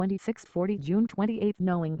2640 June 28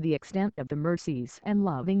 Knowing the extent of the mercies and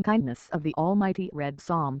loving kindness of the Almighty. Read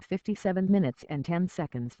Psalm 57 minutes and 10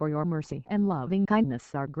 seconds. For your mercy and loving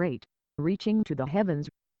kindness are great, reaching to the heavens,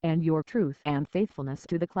 and your truth and faithfulness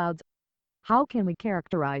to the clouds. How can we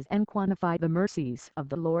characterize and quantify the mercies of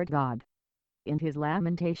the Lord God? In his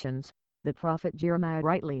Lamentations, the prophet Jeremiah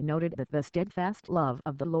rightly noted that the steadfast love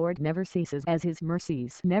of the Lord never ceases, as his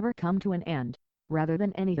mercies never come to an end. Rather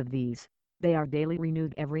than any of these, they are daily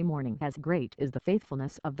renewed every morning. As great is the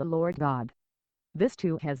faithfulness of the Lord God. This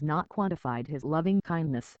too has not quantified his loving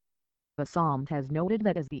kindness. The psalm has noted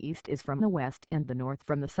that as the east is from the west and the north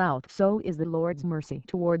from the south, so is the Lord's mercy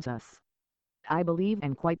towards us. I believe,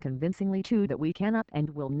 and quite convincingly too, that we cannot and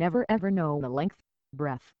will never ever know the length,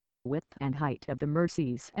 breadth, width and height of the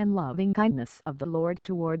mercies and loving kindness of the Lord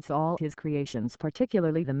towards all his creations,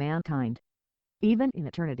 particularly the mankind. Even in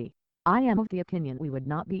eternity, I am of the opinion we would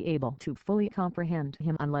not be able to fully comprehend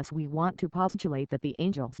him unless we want to postulate that the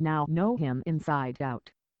angels now know him inside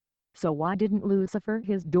out. So why didn't Lucifer,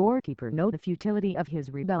 his doorkeeper, know the futility of his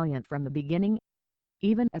rebellion from the beginning?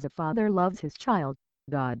 Even as a father loves his child,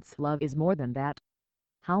 God's love is more than that.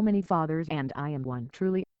 How many fathers, and I am one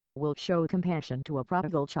truly, will show compassion to a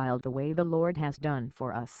prodigal child the way the Lord has done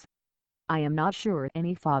for us? I am not sure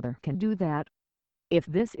any father can do that. If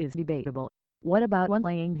this is debatable, what about one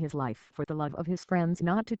laying his life for the love of his friends,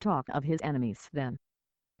 not to talk of his enemies then?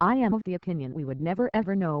 I am of the opinion we would never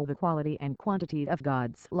ever know the quality and quantity of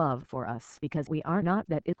God's love for us because we are not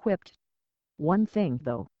that equipped. One thing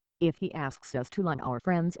though, if he asks us to love our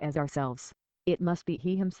friends as ourselves, it must be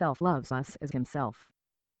he himself loves us as himself.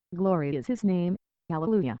 Glory is his name,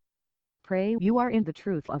 hallelujah. Pray you are in the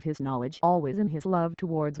truth of his knowledge, always in his love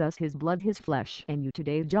towards us, his blood, his flesh, and you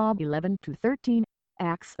today. Job 11-13,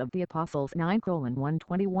 Acts of the Apostles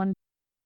 9:121.